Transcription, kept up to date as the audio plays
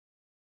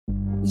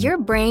Your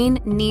brain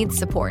needs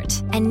support,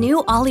 and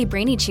new Ollie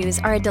Brainy Chews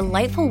are a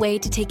delightful way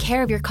to take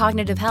care of your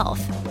cognitive health.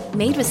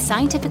 Made with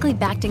scientifically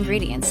backed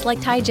ingredients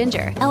like Thai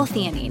ginger,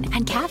 L-theanine,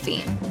 and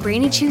caffeine,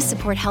 Brainy Chews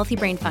support healthy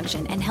brain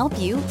function and help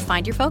you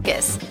find your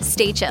focus,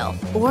 stay chill,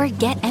 or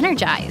get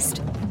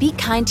energized. Be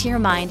kind to your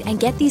mind and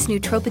get these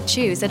nootropic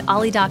chews at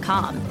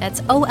ollie.com.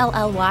 That's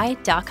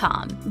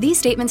OLLY.com. These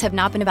statements have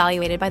not been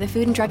evaluated by the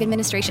Food and Drug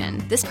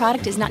Administration. This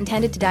product is not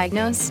intended to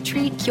diagnose,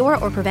 treat, cure,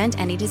 or prevent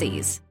any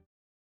disease.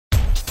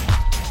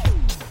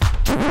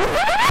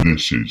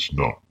 This is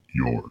not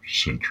your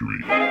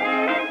century.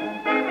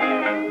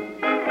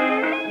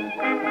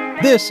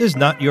 This is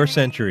Not Your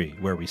Century,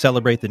 where we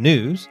celebrate the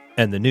news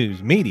and the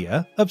news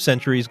media of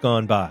centuries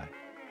gone by.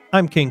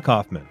 I'm King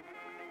Kaufman.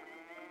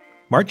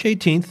 March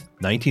 18th,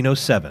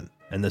 1907,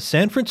 and the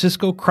San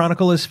Francisco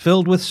Chronicle is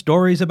filled with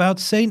stories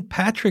about St.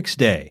 Patrick's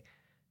Day.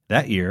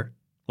 That year,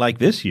 like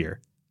this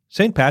year,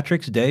 St.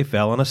 Patrick's Day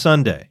fell on a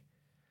Sunday.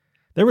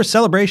 There were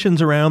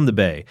celebrations around the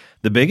Bay.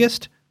 The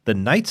biggest? The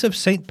Knights of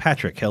St.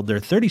 Patrick held their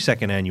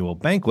 32nd annual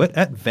banquet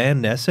at Van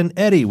Ness and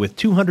Eddy with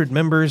 200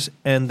 members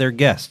and their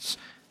guests,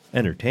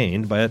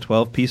 entertained by a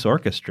 12-piece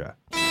orchestra.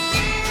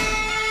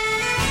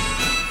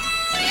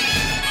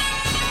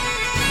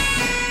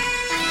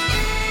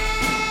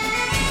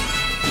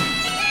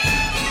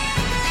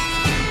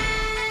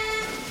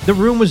 The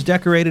room was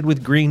decorated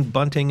with green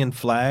bunting and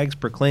flags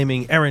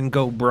proclaiming Erin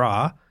go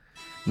bragh.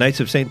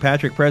 Knights of St.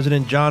 Patrick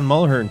President John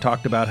Mulhern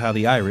talked about how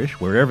the Irish,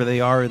 wherever they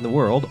are in the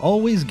world,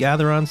 always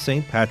gather on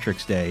St.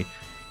 Patrick's Day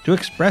to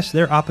express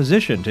their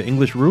opposition to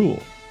English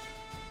rule.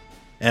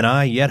 "And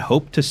I yet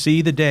hope to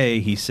see the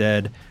day," he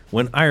said,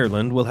 "when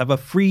Ireland will have a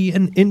free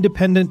and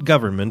independent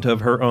government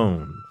of her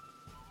own."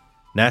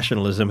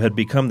 Nationalism had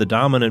become the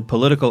dominant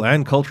political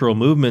and cultural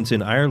movements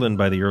in Ireland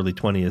by the early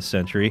 20th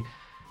century.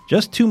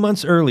 Just 2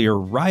 months earlier,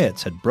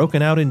 riots had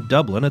broken out in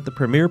Dublin at the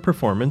premiere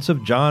performance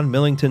of John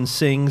Millington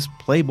Synge's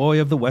Playboy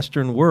of the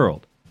Western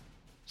World.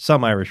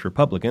 Some Irish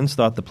Republicans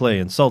thought the play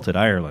insulted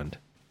Ireland.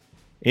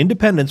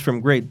 Independence from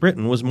Great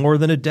Britain was more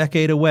than a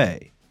decade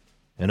away.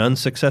 An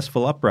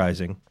unsuccessful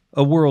uprising,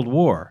 a world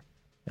war,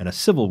 and a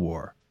civil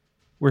war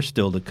were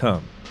still to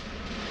come.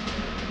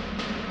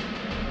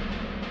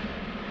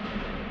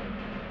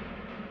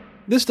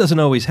 This doesn't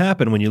always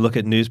happen when you look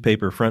at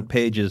newspaper front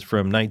pages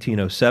from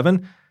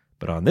 1907,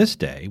 but on this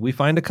day, we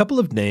find a couple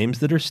of names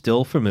that are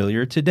still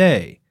familiar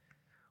today.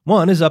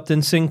 One is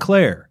Upton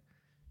Sinclair.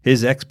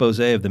 His expose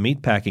of the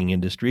meatpacking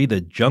industry, The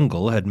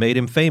Jungle, had made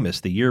him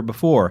famous the year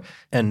before,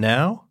 and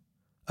now,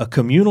 a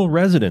communal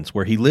residence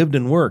where he lived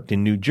and worked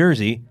in New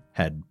Jersey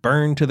had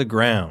burned to the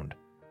ground.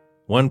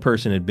 One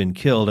person had been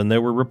killed, and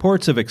there were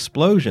reports of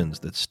explosions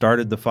that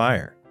started the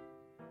fire.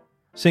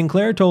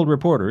 Sinclair told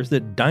reporters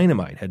that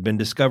dynamite had been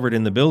discovered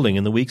in the building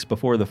in the weeks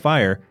before the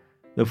fire,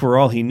 though for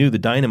all he knew the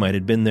dynamite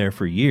had been there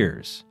for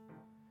years.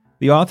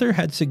 The author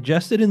had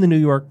suggested in the New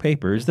York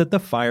papers that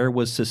the fire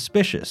was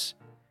suspicious.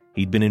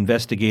 He'd been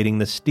investigating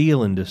the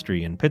steel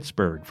industry in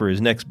Pittsburgh for his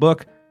next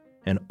book,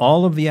 and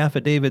all of the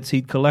affidavits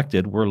he'd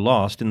collected were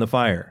lost in the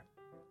fire.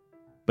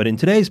 But in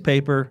today's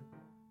paper,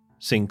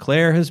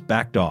 Sinclair has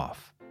backed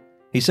off.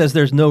 He says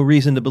there's no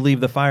reason to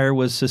believe the fire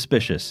was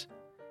suspicious.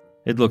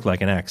 It looked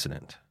like an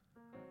accident.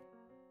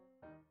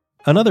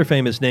 Another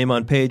famous name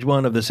on page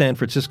 1 of the San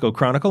Francisco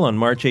Chronicle on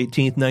March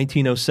 18,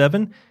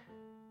 1907,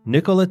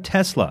 Nikola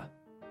Tesla.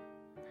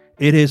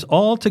 "It is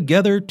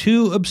altogether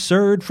too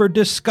absurd for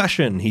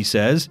discussion," he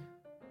says.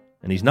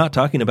 And he's not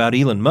talking about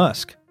Elon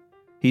Musk.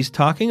 He's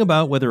talking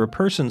about whether a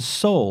person's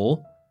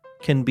soul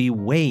can be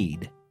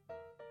weighed.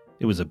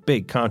 It was a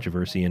big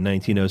controversy in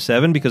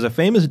 1907 because a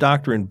famous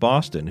doctor in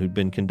Boston who'd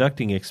been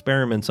conducting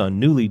experiments on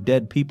newly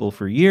dead people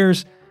for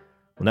years,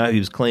 well, now he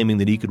was claiming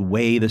that he could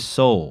weigh the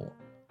soul.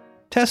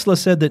 Tesla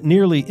said that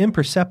nearly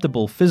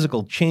imperceptible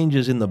physical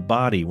changes in the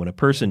body when a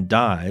person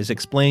dies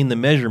explain the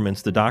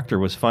measurements the doctor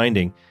was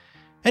finding,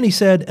 and he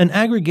said an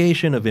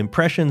aggregation of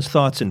impressions,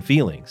 thoughts, and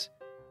feelings,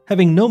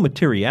 having no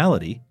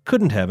materiality,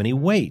 couldn't have any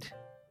weight.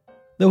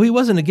 Though he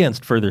wasn't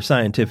against further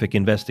scientific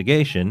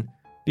investigation,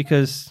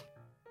 because,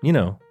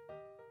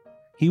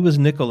 he was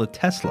Nikola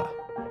Tesla.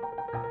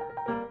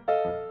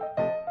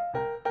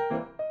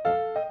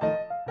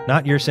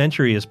 Not Your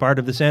Century is part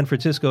of the San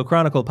Francisco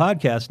Chronicle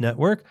podcast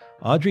network.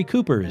 Audrey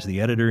Cooper is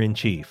the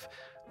editor-in-chief.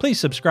 Please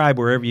subscribe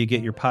wherever you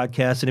get your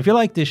podcasts, and if you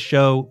like this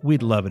show,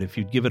 we'd love it if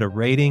you'd give it a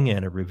rating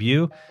and a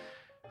review.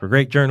 For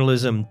great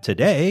journalism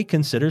today,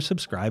 consider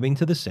subscribing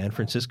to the San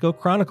Francisco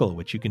Chronicle,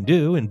 which you can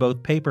do in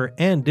both paper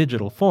and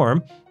digital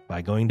form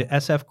by going to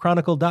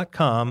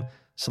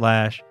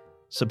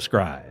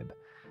sfchronicle.com/subscribe.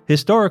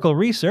 Historical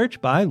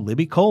research by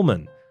Libby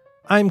Coleman.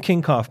 I'm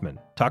King Kaufman.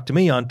 Talk to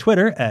me on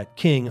Twitter at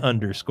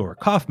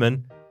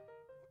King_Kaufman.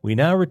 We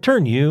now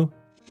return you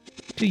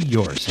to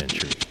your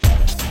century.